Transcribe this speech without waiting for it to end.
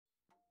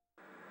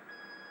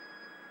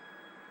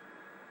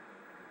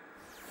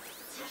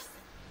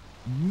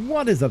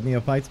What is up,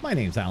 Neophytes? My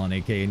name's Alan,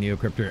 aka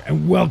NeoCryptor,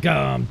 and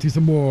welcome to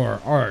some more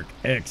Ark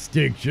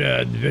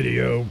Extinction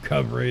video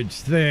coverage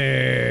thing.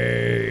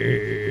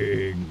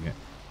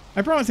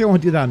 I promise I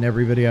won't do that in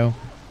every video,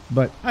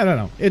 but I don't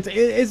know.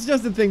 It's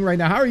just a thing right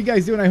now. How are you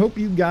guys doing? I hope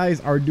you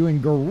guys are doing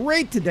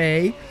great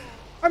today.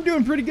 I'm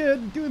doing pretty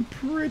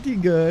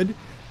good.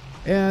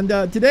 And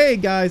today,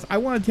 guys, I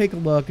want to take a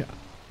look.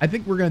 I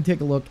think we're going to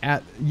take a look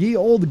at ye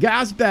old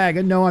Gasbag.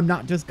 And no, I'm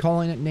not just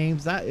calling it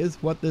names. That is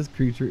what this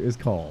creature is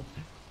called.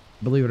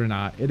 Believe it or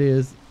not, it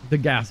is the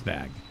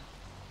Gasbag.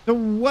 So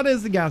what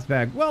is the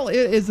Gasbag? Well, it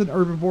is an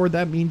herbivore.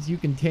 That means you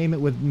can tame it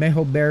with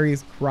mejo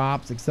berries,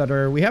 crops,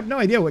 etc. We have no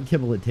idea what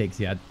kibble it takes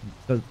yet.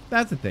 So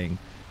that's the thing.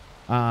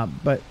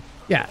 But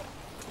yeah,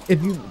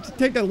 if you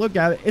take a look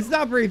at it, it's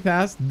not very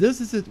fast. This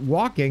is it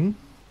walking.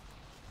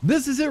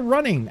 This is it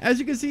running. As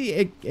you can see,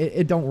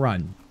 it don't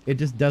run. It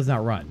just does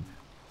not run.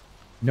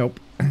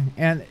 Nope.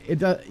 And it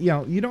does, you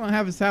know, you don't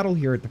have a saddle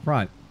here at the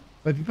front,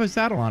 but if you put a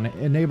saddle on it,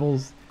 it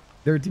enables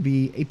there to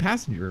be a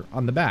passenger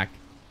on the back,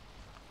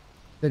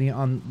 sitting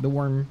on the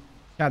worm,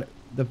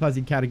 the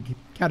fuzzy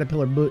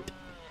caterpillar boot,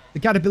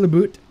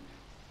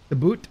 the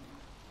boot.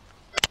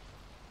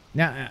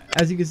 Now,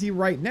 as you can see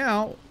right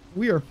now,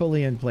 we are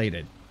fully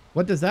inflated.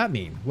 What does that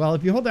mean? Well,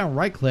 if you hold down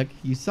right click,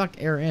 you suck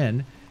air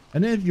in,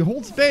 and then if you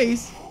hold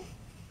space,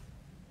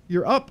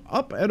 you're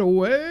up and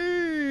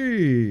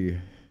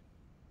away.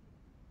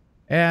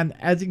 And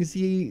as you can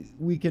see,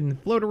 we can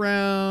float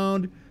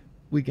around,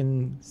 we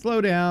can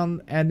slow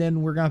down, and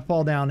then we're going to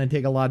fall down and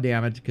take a lot of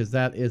damage, because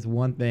that is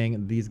one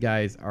thing these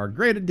guys are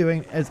great at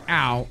doing, is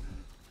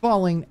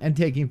falling and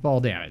taking fall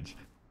damage.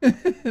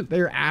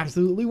 They're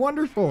absolutely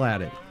wonderful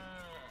at it.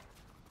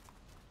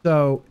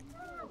 So,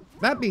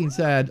 that being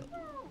said,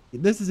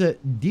 this is a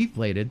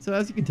deflated, so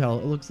as you can tell,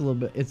 it looks a little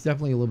bit, it's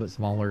definitely a little bit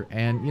smaller.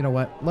 And you know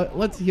what?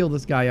 Let's heal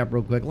this guy up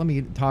real quick. Let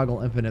me toggle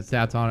infinite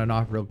stats on and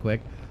off real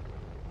quick,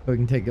 so we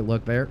can take a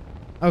look there.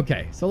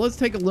 Okay, so let's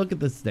take a look at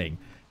this thing.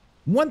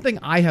 One thing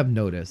I have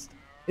noticed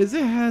is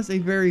it has a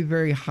very,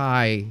 very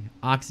high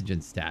oxygen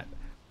stat.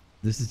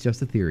 This is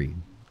just a theory.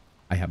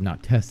 I have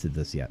not tested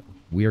this yet.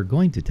 We are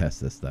going to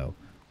test this, though.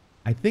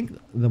 I think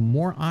the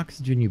more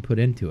oxygen you put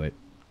into it,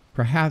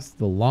 perhaps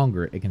the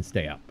longer it can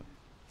stay up.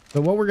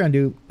 So what we're going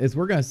to do is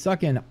we're going to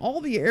suck in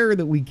all the air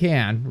that we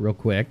can real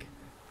quick.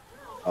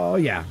 Oh,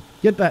 yeah.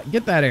 Get that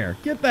air.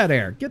 Get that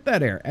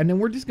air. And then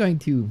we're just going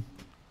to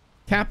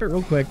tap it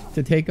real quick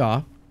to take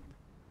off.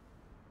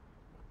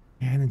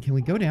 And then can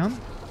we go down?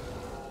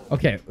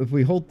 Okay, if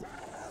we hold...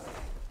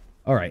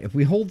 Alright, if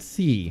we hold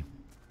C,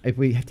 if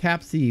we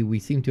tap C, we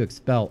seem to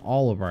expel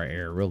all of our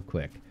air real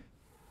quick.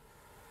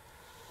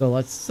 So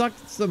let's suck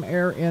some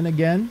air in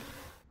again.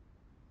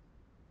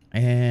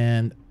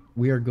 And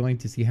we are going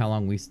to see how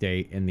long we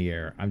stay in the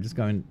air. I'm just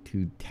going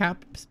to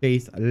tap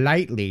space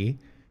lightly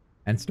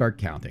and start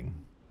counting.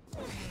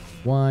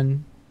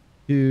 1,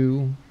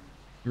 2,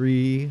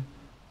 3,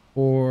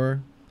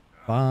 4,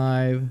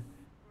 5,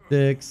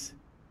 6,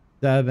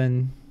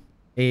 7,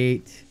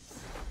 8.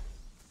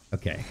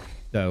 Okay,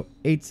 so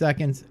 8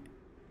 seconds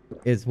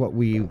is what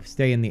we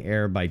stay in the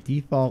air by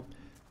default.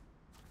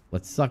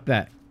 Let's suck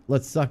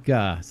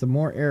some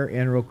more air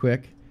in real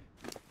quick.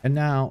 And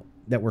now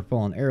that we're full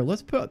on air,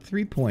 let's put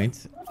 3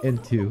 points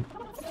into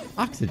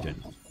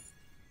oxygen.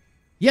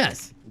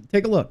 Yes,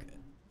 take a look.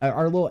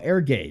 Our little air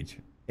gauge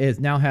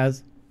now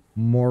has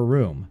more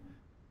room.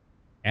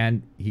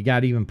 And he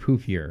got even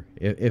poofier,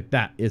 if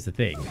that is a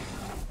thing.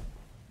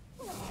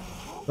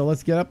 So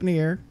let's get up in the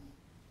air.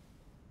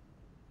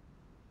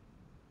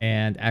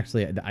 And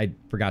actually, I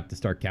forgot to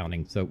start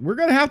counting. So we're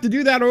going to have to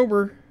do that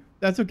over.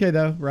 That's okay,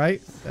 though,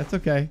 right? That's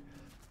okay.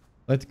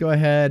 Let's go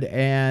ahead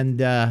and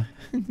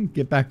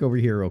get back over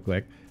here real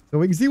quick, so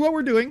we can see what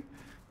we're doing.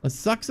 Let's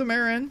suck some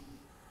air in.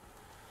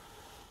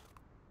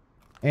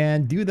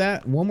 And do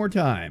that one more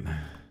time.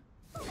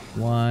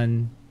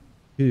 1,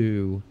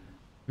 2,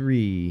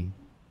 3,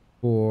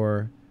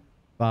 4,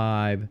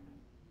 5,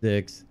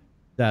 6,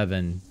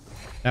 7.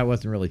 That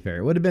wasn't really fair.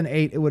 It would have been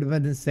 8. It would have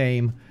been the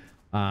same,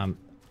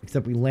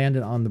 except we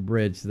landed on the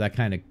bridge, so that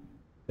kind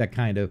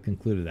of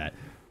concluded that.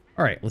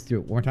 All right, let's do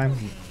it one more time.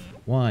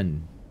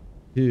 1,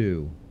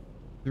 2,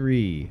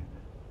 3,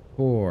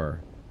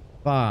 4,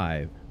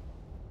 5,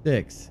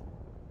 6,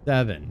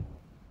 7.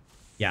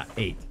 Yeah,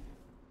 8.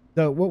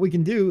 So what we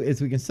can do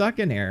is we can suck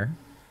in air.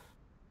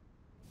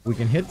 We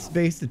can hit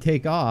space to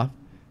take off.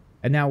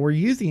 And now we're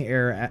using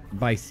air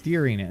by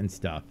steering it and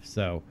stuff.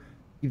 So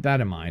keep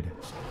that in mind.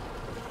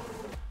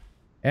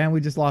 And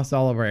we just lost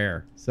all of our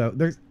air. So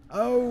there's...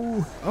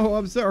 Oh,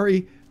 I'm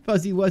sorry.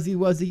 Fuzzy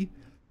wuzzy.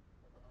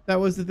 That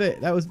was the thing.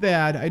 That was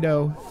bad. I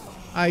know.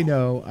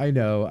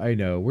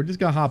 We're just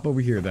going to hop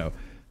over here, though.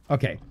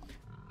 Okay.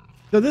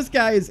 So this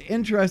guy is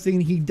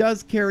interesting. He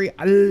does carry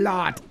a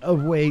lot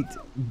of weight.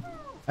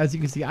 As you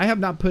can see, I have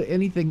not put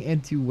anything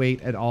into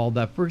weight at all.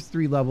 The first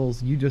 3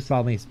 levels you just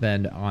saw me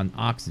spend on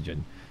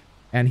oxygen.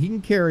 And he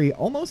can carry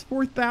almost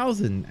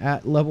 4,000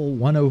 at level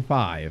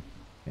 105.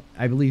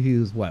 I believe he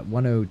was, what,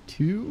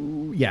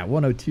 102? Yeah,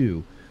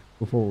 102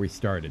 before we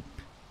started.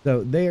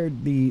 So they are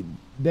the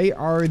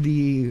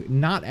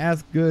not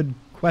as good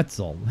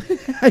Quetzal,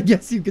 I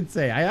guess you could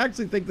say. I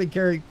actually think they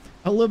carry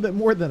a little bit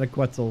more than a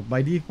Quetzal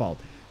by default.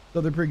 So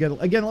they're pretty good.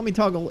 Again, let me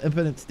toggle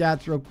infinite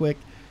stats real quick.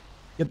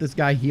 Get this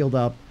guy healed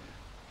up.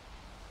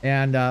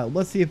 And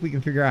let's see if we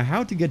can figure out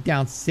how to get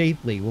down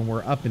safely when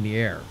we're up in the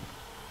air.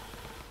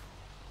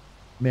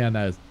 Man,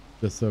 that is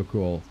just so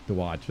cool to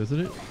watch, isn't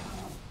it?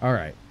 All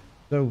right.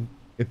 So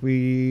if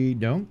we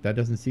don't, that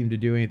doesn't seem to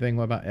do anything.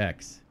 What about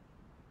X?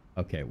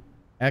 Okay.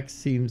 X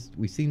seems,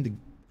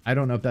 I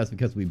don't know if that's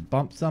because we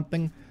bumped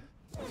something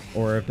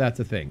or if that's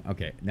a thing.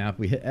 Okay. Now if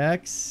we hit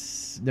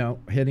X, no,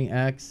 hitting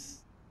X,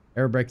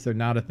 air brakes are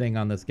not a thing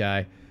on this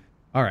guy.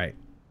 All right.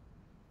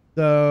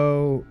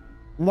 So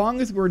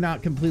long as we're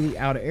not completely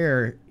out of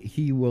air,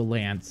 he will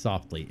land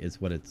softly is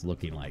what it's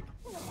looking like.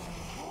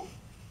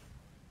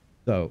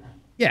 So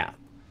yeah.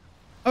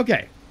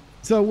 Okay.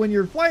 So when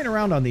you're flying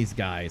around on these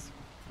guys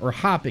or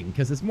hopping,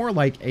 because it's more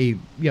like a,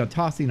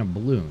 tossing a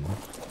balloon,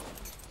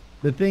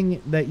 the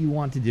thing that you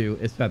want to do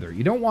is feather.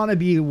 You don't want to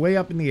be way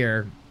up in the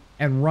air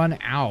and run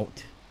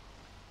out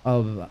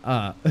of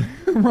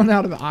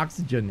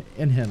oxygen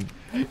in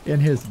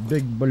his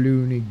big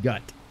balloony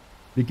gut,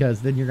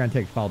 because then you're going to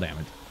take fall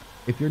damage.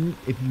 If you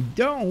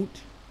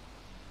don't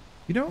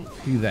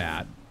do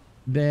that,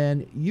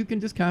 then you can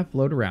just kind of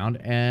float around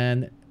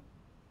and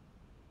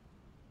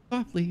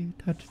softly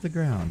touch the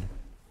ground.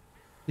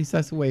 At least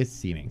that's the way it's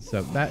seeming.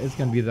 So that is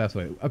going to be the best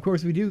way. Of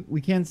course,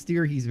 we can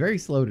steer. He's very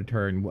slow to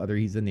turn, whether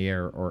he's in the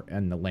air or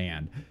in the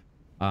land.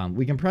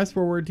 We can press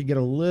forward to get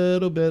a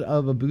little bit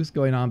of a boost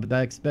going on, but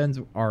that expends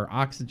our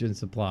oxygen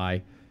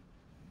supply.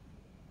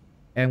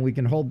 And we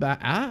can hold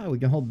back. We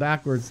can hold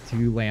backwards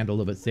to land a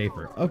little bit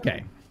safer.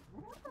 Okay.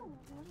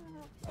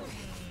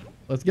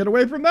 Let's get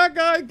away from that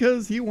guy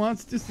because he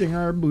wants to sting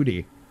our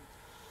booty.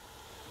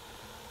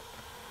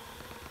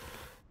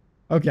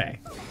 Okay.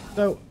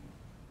 So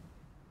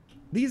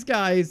these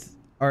guys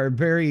are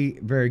very,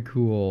 very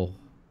cool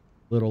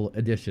little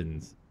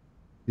additions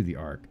to the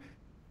Ark.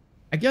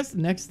 I guess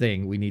the next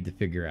thing we need to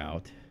figure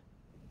out.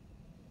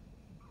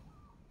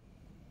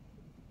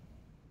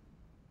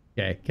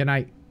 Okay, can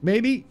I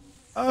maybe?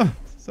 Oh,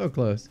 so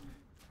close.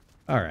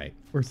 All right,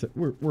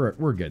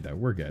 we're good though.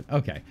 We're good.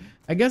 Okay,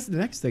 I guess the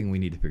next thing we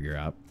need to figure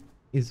out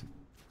is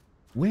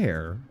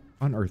where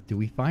on earth do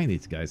we find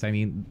these guys? I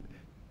mean,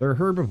 they're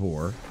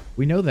herbivore.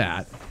 We know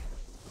that.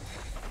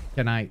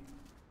 Can I?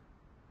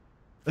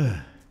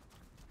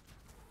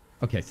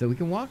 Okay, so we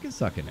can walk and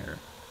suck in there.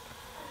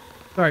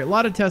 Sorry, a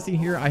lot of testing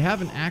here. I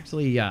haven't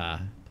actually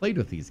played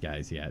with these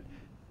guys yet.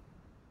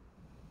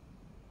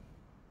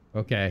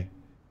 Okay.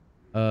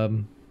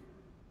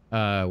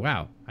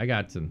 Wow. I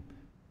got some.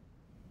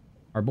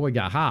 Our boy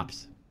got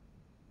hops.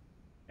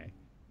 Okay.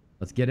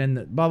 Let's get in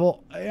the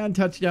bubble and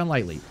touch down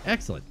lightly.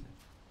 Excellent.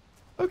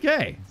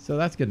 Okay, so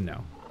that's good to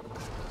know.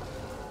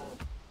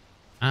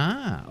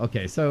 Ah,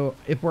 okay. So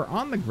if we're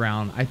on the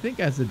ground, I think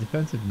as a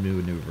defensive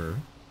maneuver,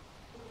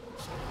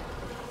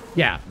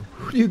 yeah,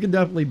 you can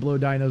definitely blow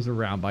dinos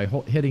around by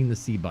hitting the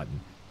C button.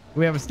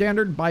 We have a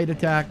standard bite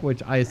attack,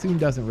 which I assume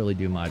doesn't really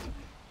do much.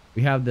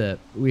 We have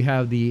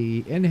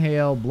the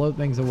inhale, blow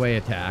things away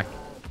attack.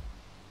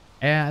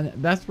 And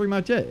that's pretty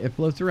much it. It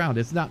floats around.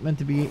 It's not meant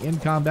to be in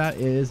combat.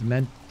 It is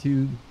meant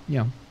to,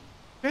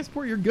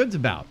 transport your goods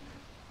about.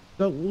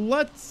 So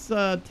let's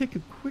take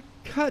a quick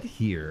cut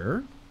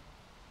here.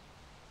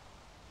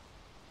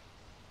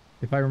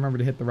 If I remember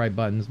to hit the right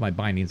buttons, my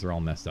bindings are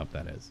all messed up,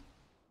 that is.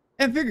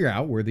 And figure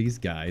out where these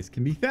guys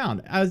can be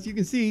found. As you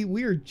can see,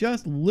 we are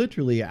just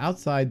literally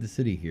outside the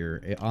city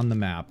here on the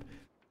map.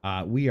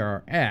 We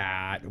are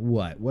at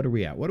what? What are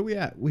we at?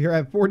 We are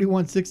at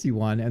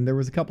 4161, and there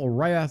was a couple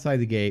right outside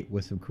the gate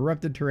with some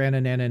corrupted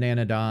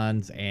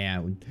Tyrannonanodons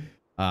and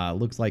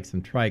looks like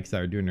some trikes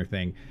that are doing their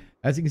thing.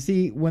 As you can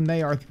see, when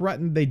they are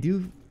threatened, they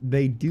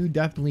do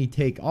definitely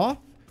take off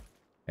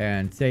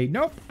and say,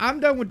 "Nope, I'm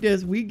done with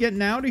this. We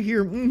getting out of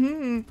here."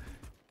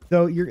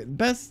 So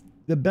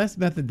the best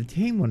method to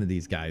tame one of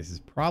these guys is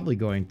probably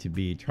going to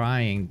be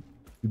trying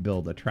to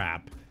build a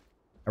trap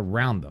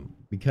around them,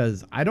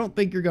 because I don't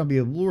think you're going to be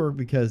a lure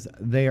because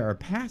they are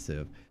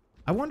passive.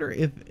 I wonder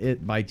if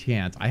it by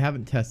chance, I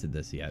haven't tested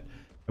this yet.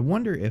 I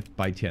wonder if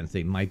by chance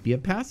they might be a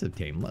passive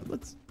tame.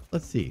 Let's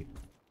see.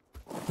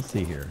 Let's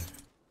see here.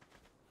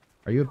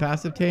 Are you a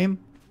passive tame?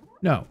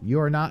 No,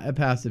 you are not a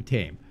passive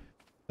tame.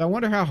 So I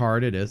wonder how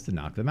hard it is to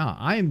knock them out.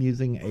 I'm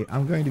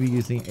going to be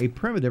using a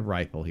primitive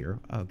rifle here.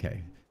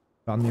 Okay.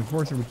 On the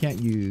enforcer we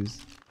can't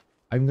use.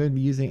 I'm going to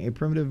be using a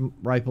primitive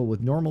rifle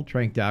with normal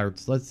trank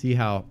darts. Let's see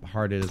how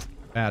hard it is,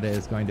 bad it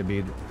is going to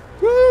be.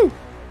 Woo!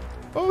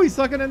 Oh, he's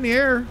sucking in the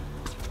air.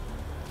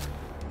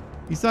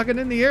 He's sucking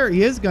in the air.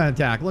 He is going to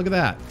attack. Look at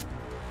that.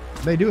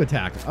 They do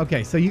attack.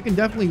 Okay, so you can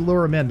definitely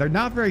lure them in. They're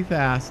not very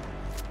fast,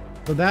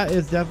 so that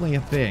is definitely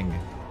a thing.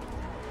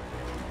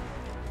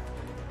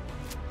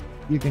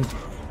 You can...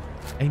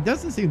 And he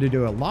doesn't seem to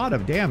do a lot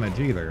of damage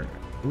either.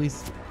 At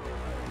least...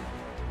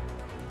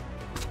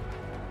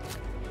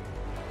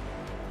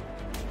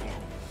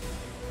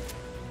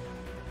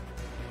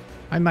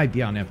 I might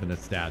be on infinite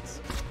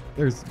stats.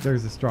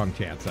 there's a strong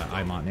chance that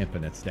I'm on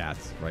infinite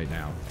stats right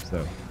now.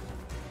 So,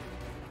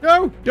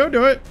 no, don't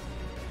do it.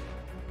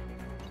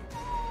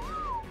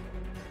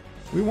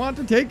 We want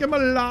to take him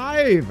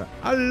alive,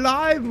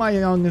 alive, my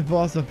young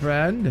foster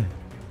friend.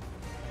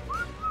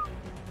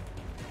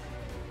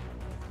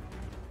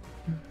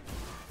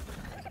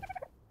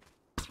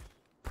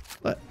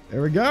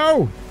 There we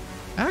go.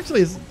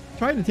 Actually,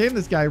 trying to tame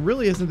this guy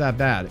really isn't that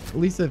bad, at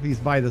least if he's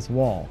by this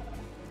wall.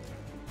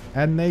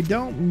 And they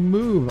don't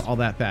move all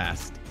that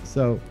fast.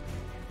 So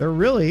they're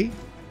really,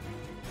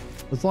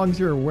 as long as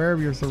you're aware of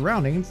your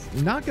surroundings,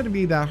 not going to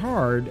be that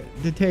hard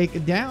to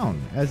take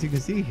down, as you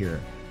can see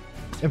here.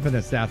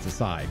 Infinite stats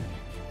aside.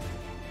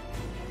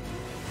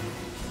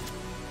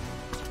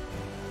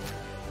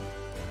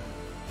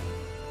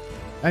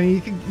 I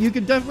mean, you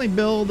could definitely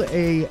build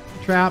a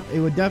trap. It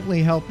would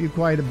definitely help you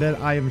quite a bit,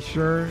 I am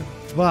sure,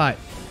 but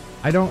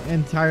I don't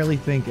entirely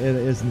think it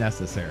is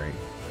necessary.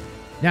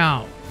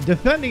 Now,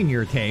 defending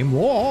your tame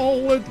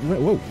wall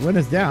when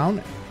it's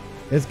down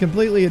is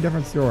completely a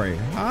different story.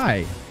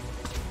 Hi.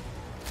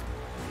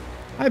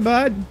 Hi,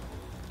 bud.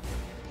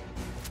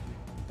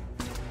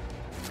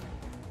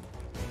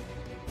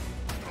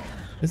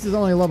 This is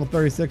only a level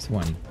 36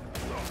 one.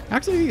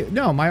 Actually,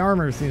 no, my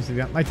armor seems to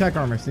be, my tech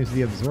armor seems to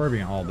be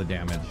absorbing all the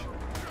damage.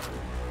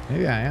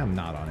 Maybe I am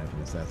not on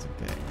infinite. That's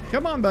okay.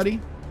 Come on, buddy.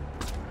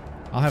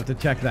 I'll have to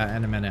check that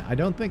in a minute. I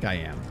don't think I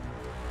am.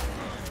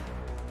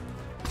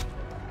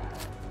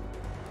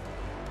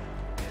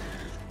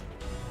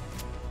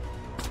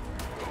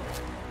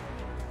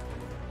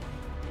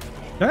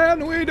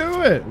 Can we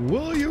do it?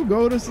 Will you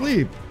go to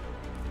sleep?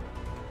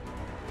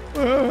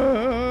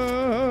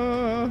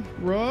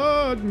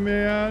 Run,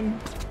 man.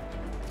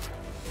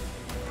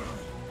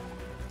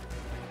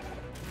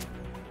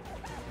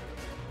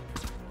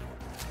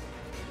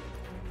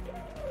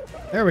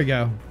 There we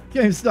go.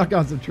 Getting stuck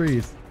on some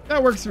trees.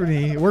 That works for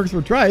me. It works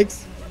for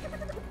Trikes.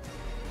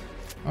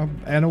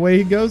 And away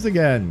he goes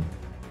again.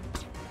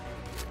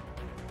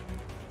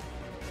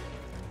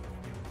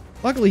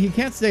 Luckily, he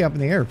can't stay up in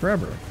the air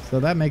forever, so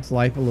that makes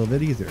life a little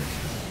bit easier.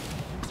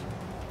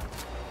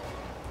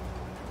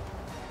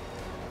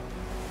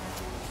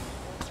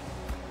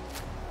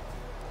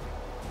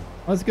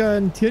 Let's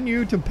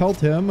continue to pelt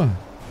him.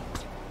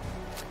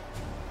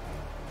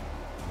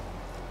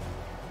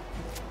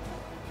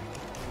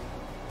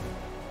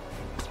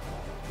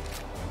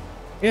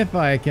 If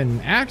I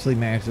can actually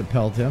manage to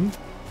pelt him,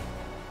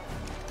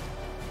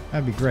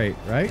 that'd be great,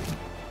 right?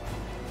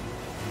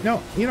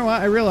 No, you know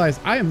what? I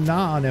realized I am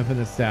not on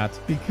infinite stats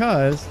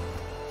because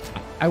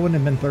I wouldn't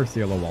have been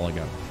thirsty a little while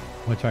ago,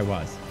 which I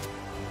was.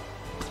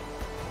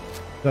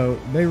 So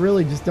they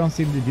really just don't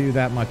seem to do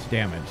that much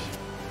damage.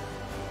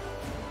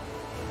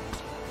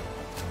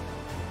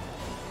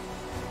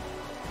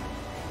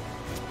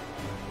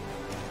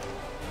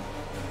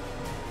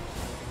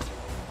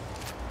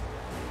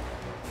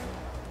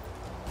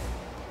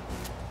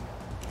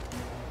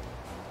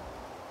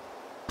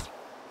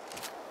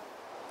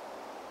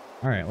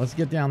 All right, let's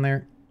get down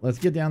there. Let's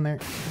get down there.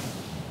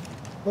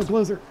 Look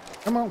closer.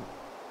 Come on.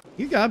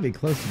 You gotta be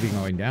close to being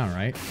going down,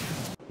 right?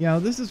 You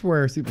know, this is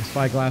where Super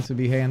Spyglass would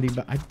be handy,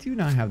 but I do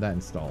not have that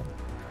installed.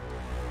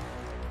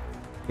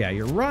 Yeah,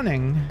 you're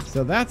running,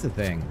 so that's a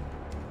thing.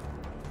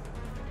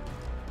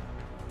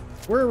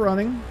 We're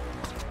running.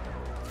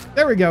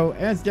 There we go,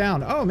 and it's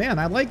down. Oh man,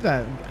 I like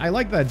that. I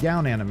like that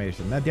down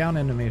animation. That down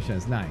animation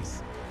is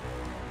nice.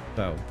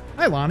 So,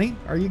 hi Lonnie.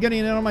 Are you getting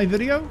in on my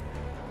video?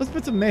 Let's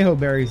put some Mayho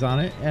berries on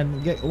it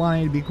and get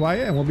Lonnie to be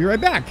quiet, and we'll be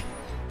right back.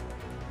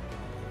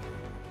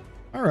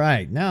 All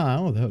right,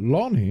 now that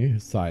Lonnie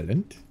is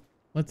silent,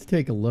 let's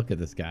take a look at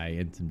this guy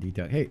in some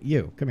detail. Hey,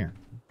 you, come here.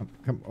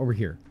 Come over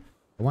here.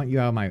 I want you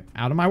out of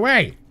my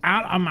way.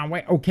 Out of my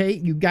way. Okay,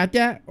 you got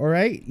that? All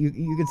right? You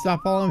can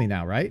stop following me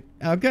now, right?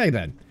 Okay,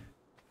 then.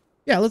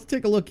 Yeah, let's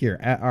take a look here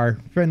at our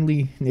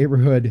friendly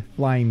neighborhood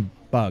flying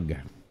bug.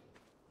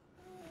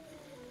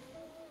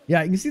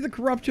 Yeah, you can see the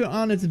corruption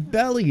on its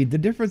belly. The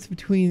difference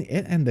between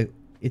it and the...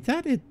 It's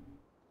at it...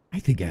 I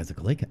think it has a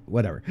click.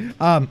 Whatever.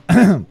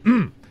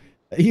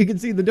 You can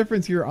see the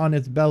difference here on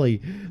its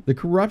belly. The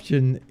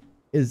corruption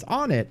is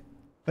on it,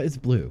 but it's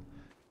blue.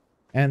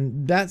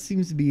 And that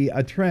seems to be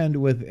a trend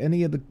with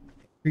any of the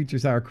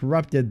creatures that are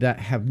corrupted that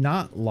have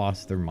not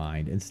lost their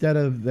mind. Instead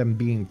of them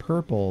being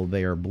purple,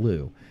 they are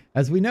blue.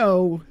 As we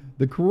know,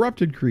 the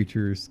corrupted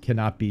creatures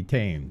cannot be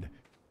tamed.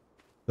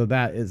 So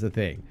that is a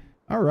thing.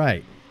 All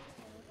right.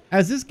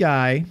 As this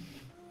guy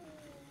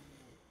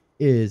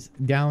is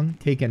down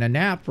taking a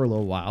nap for a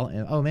little while,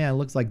 and oh man, it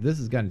looks like this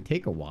is going to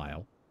take a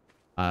while,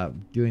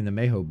 doing the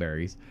Mayho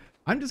berries.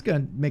 I'm just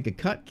going to make a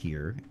cut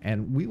here,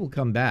 and we will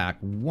come back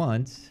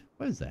once.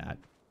 What is that?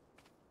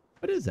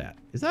 What is that?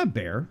 Is that a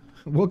bear?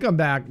 We'll come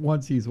back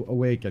once he's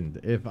awakened,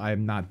 if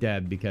I'm not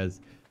dead, because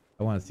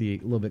I want to see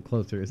a little bit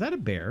closer. Is that a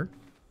bear?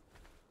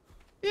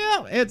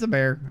 Yeah, it's a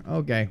bear.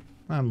 Okay,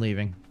 I'm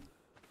leaving.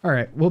 All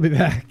right, we'll be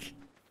back.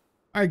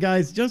 All right,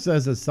 guys, just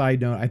as a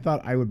side note, I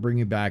thought I would bring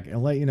you back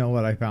and let you know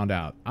what I found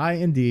out. I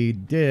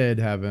indeed did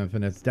have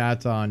infinite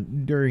stats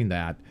on during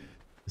that.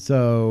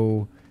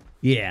 So,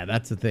 yeah,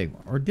 that's the thing.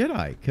 Or did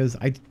I? Because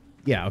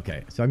yeah,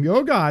 okay. So I'm,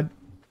 oh God.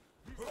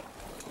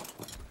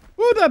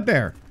 Ooh, that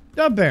bear.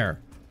 The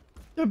bear.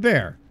 The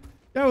bear.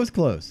 That was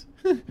close.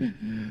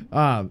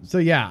 So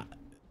yeah,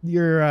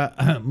 your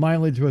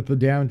mileage with the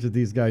damage that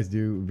these guys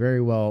do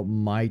very well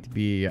might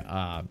be,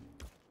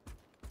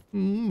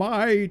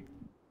 might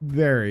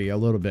vary a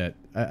little bit.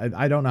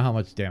 I don't know how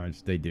much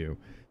damage they do.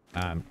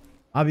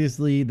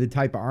 Obviously, the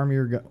type of armor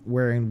you're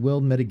wearing will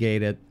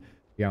mitigate it.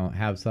 You know,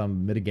 have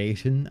some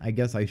mitigation, I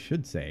guess I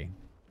should say.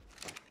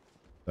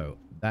 So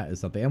that is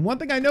something. And one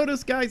thing I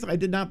noticed, guys, I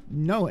did not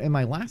know in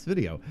my last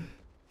video,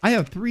 I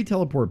have 3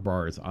 teleport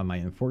bars on my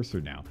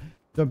Enforcer now.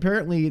 So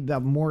apparently,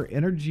 the more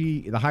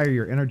energy, the higher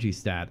your energy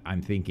stat,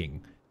 I'm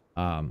thinking,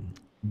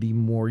 the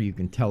more you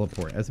can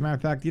teleport. As a matter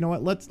of fact, you know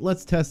what?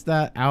 Let's test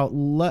that out.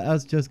 Let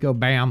us just go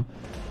bam.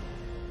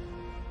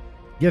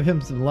 Give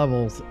him some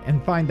levels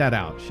and find that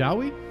out, shall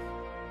we?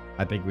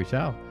 I think we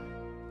shall.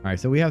 All right,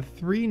 so we have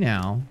 3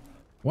 now.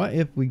 What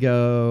if we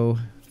go...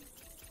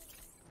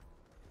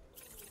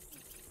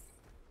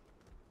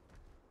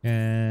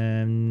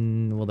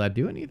 And will that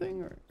do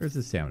anything? Or is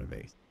it stamina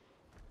based?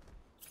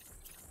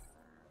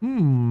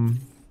 Maybe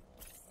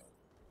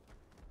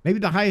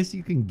the highest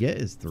you can get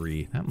is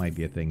 3. That might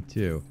be a thing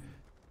too.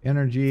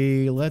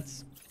 Energy,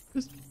 let's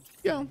just,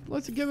 you know,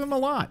 let's give him a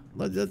lot.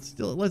 Let's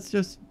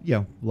just, you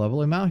know,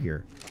 level him out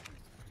here.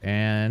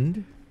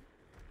 And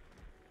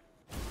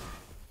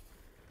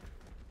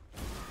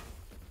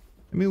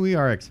I mean, we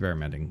are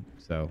experimenting,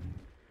 so.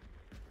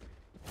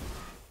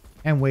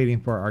 And waiting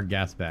for our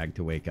gas bag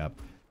to wake up.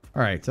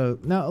 All right, so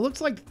now it looks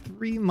like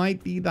 3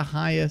 might be the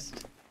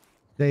highest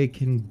they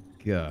can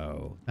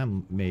go. That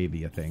may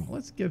be a thing.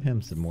 Let's give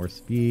him some more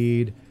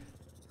speed.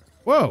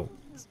 Whoa,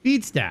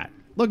 speed stat.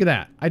 Look at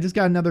that. I just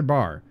got another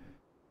bar.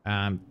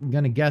 I'm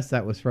going to guess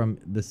that was from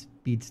the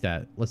speed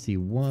stat. Let's see.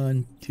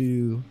 1,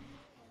 2,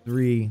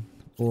 3,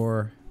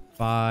 4,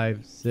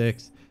 5,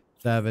 6,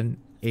 7,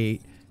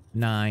 8,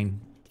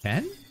 9,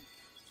 10.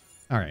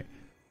 All right.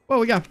 Well,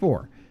 we got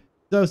 4.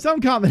 So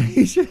some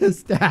combination of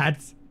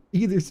stats,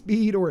 either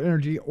speed or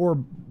energy or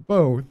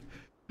both,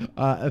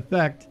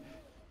 affect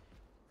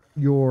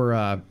your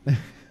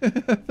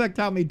affect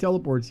how many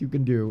teleports you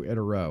can do in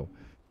a row.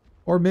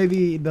 Or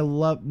maybe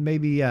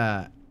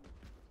can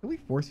we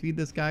force feed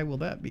this guy? Will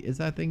that be, is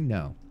that thing?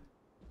 No,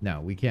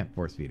 we can't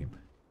force feed him.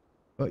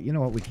 But you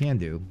know what we can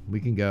do? We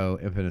can go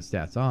infinite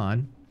stats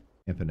on,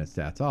 infinite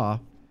stats off,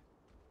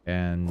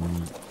 and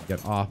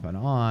get off and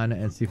on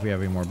and see if we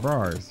have any more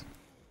bars.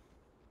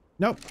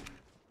 Nope.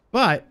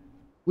 But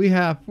we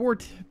have 4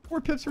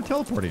 pips for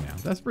teleporting now.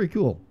 That's pretty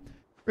cool.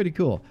 Pretty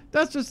cool.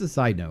 That's just a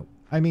side note.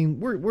 I mean,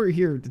 we're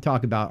here to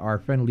talk about our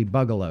friendly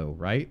Bugalo,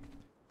 right?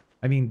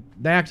 I mean,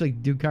 they actually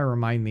do kind of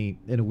remind me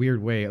in a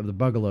weird way of the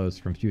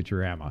Bugalos from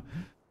Futurama,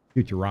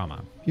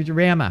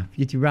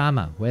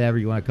 whatever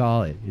you want to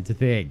call it. It's a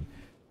thing.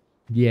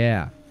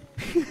 Yeah.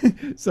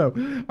 So,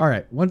 all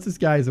right. Once this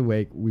guy is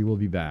awake, we will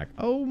be back.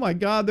 Oh my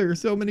God, there are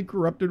so many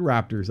corrupted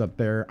raptors up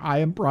there. I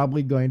am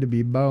probably going to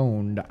be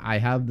boned. I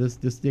have this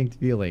distinct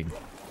feeling.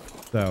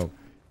 So,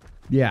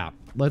 yeah.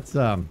 Let's,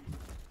 are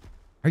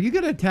you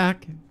going to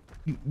attack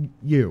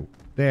you?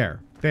 There.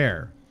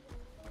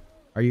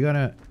 Are you going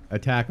to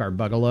attack our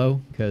Bugalo?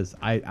 Because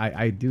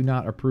I do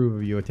not approve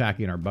of you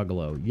attacking our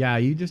Bugalo. Yeah,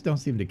 you just don't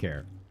seem to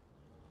care.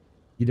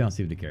 You don't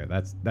seem to care.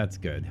 That's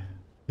good.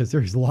 Because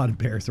there's a lot of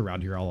bears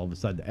around here all of a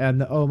sudden.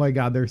 And oh my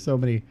God, there's so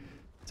many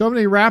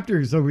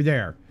raptors over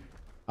there.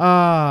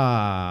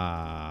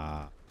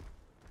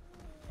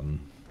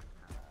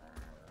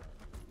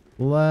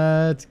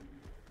 Let's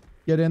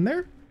get in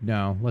there.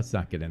 No, let's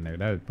not get in there.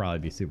 That would probably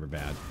be super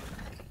bad.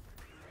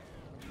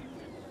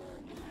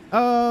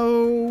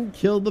 Oh,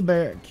 kill the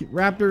bear.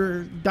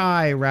 Raptor,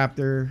 die,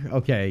 raptor.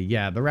 Okay,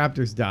 yeah, the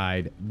raptors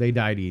died. They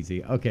died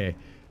easy. Okay,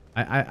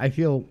 I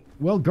feel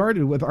well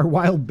guarded with our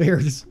wild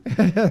bears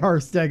and our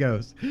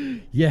stegos.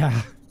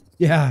 Yeah,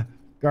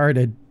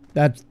 guarded.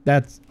 That's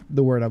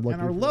the word I'm looking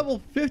for. And our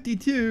level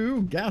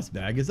 52 gas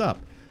bag is up.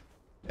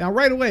 Now,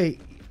 right away,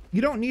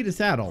 you don't need a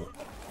saddle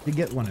to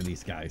get one of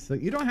these guys. So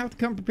you don't have to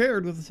come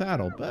prepared with a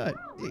saddle. But,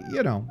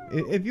 you know,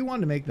 if you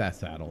wanted to make that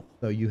saddle,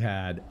 so you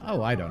had,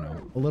 oh, I don't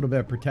know, a little bit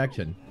of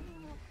protection,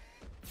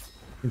 you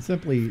can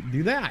simply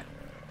do that.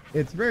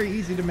 It's very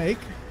easy to make.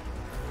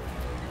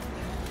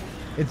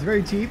 It's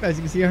very cheap. As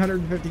you can see,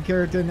 150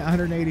 keratin,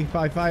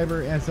 185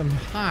 fiber, and some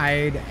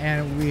hide.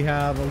 And we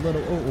have a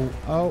little,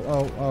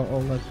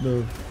 oh, let's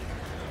move.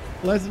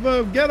 Let's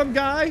move. Get him,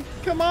 guy.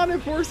 Come on,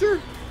 Enforcer.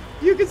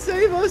 You can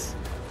save us.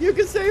 You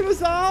can save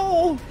us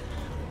all.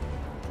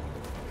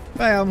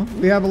 Bam.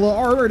 We have a little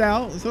armor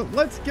now. So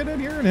let's get in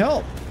here and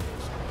help.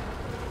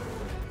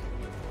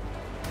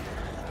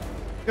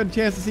 Good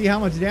chance to see how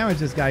much damage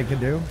this guy can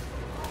do.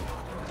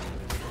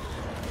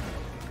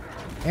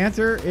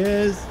 Answer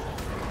is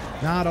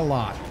not a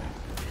lot.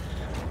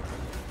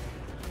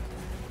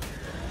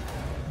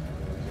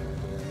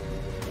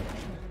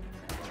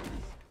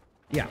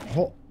 Yeah, a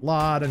whole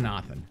lot of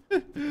nothing.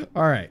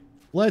 All right,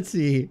 let's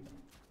see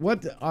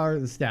What are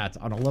the stats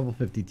on a level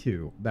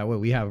 52? That way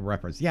we have a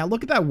reference. Yeah,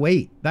 look at that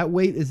weight. That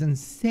weight is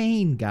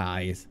insane,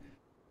 guys,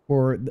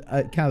 for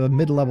kind of a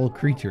mid-level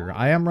creature.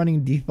 I am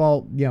running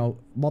default, you know,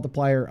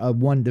 multiplier of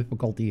 1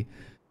 difficulty.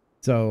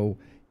 So,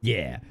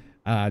 yeah,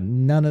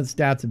 none of the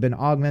stats have been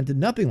augmented,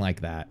 nothing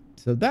like that.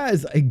 So that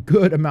is a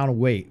good amount of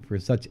weight for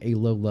such a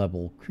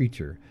low-level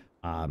creature.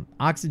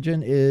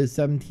 Oxygen is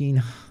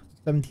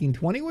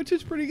 1720, which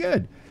is pretty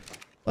good.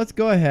 Let's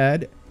go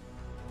ahead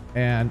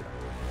and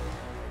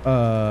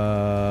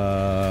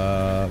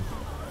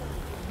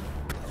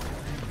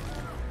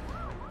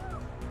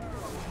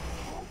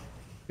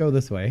go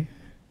this way.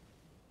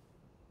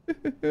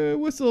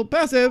 Whistle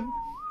passive.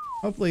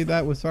 Hopefully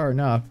that was far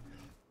enough.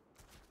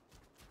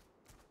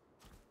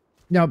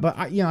 No,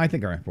 but you know, I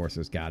think our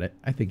enforcer's got it.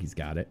 I think he's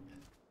got it.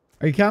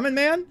 Are you coming,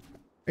 man?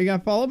 Are you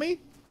gonna follow me,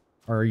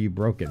 or are you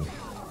broken?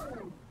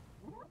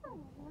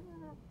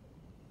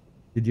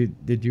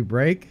 Did you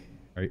break?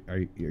 Are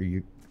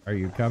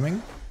you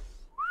coming?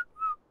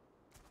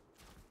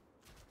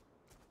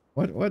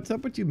 What's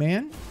up with you,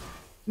 man?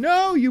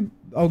 No, you.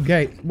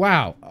 Okay.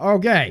 Wow.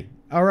 Okay.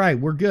 All right.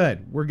 We're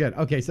good. We're good.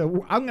 Okay.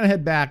 So I'm gonna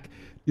head back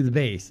to the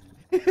base.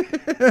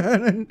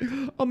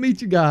 I'll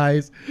meet you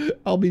guys.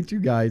 I'll meet you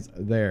guys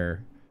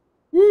there.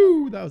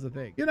 Woo! That was a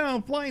thing. You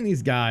know, flying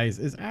these guys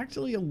is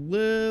actually a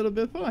little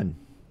bit fun.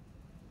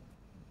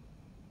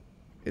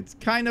 It's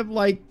kind of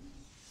like,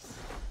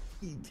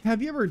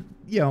 have you ever,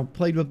 you know,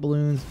 played with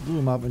balloons, blew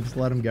them up, and just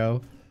let them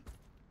go?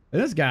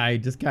 And this guy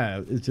just kind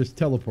of, it just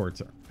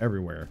teleports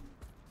everywhere.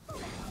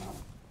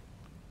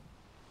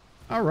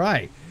 All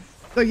right.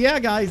 So yeah,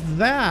 guys,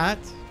 that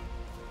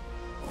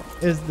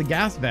is the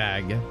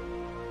Gasbag,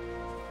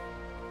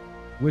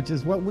 which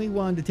is what we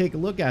wanted to take a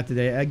look at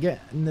today. Again,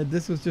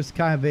 this was just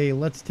kind of a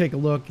let's take a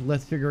look,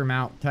 let's figure them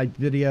out type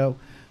video.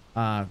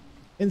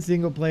 In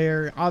single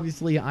player,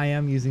 obviously I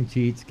am using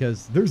cheats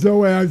because there's no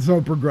way I'm so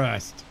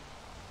progressed.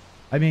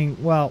 I mean,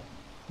 well,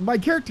 my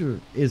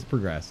character is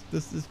progressed.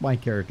 This is my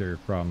character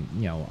from,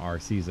 you know, our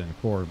season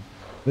 4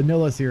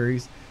 vanilla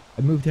series.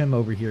 I moved him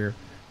over here,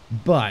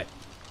 but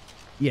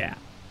yeah.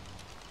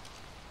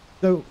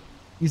 So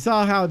you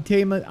saw how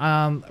tame it.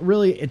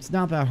 Really, it's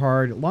not that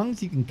hard. As long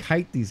as you can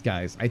kite these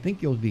guys, I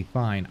think you'll be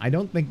fine. I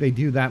don't think they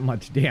do that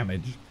much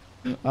damage.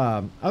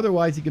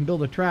 Otherwise, you can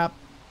build a trap,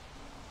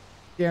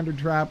 standard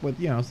trap with,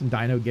 you know, some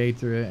dino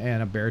gates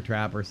and a bear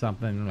trap or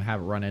something, and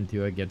have it run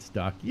into it, get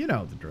stuck. You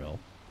know the drill.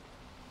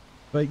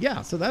 But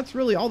yeah, so that's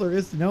really all there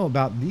is to know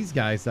about these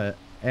guys.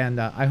 And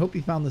I hope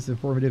you found this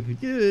informative.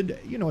 If you did,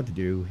 you know what to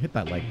do. Hit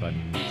that like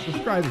button,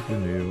 subscribe if you're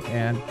new,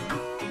 and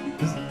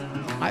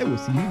I will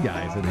see you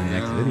guys in the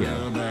next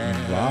video.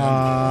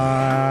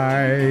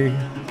 Bye.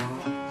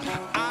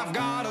 I've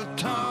got a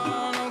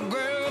ton of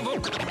gravel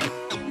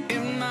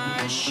in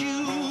my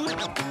shoes,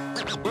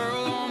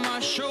 world on my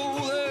shoulder.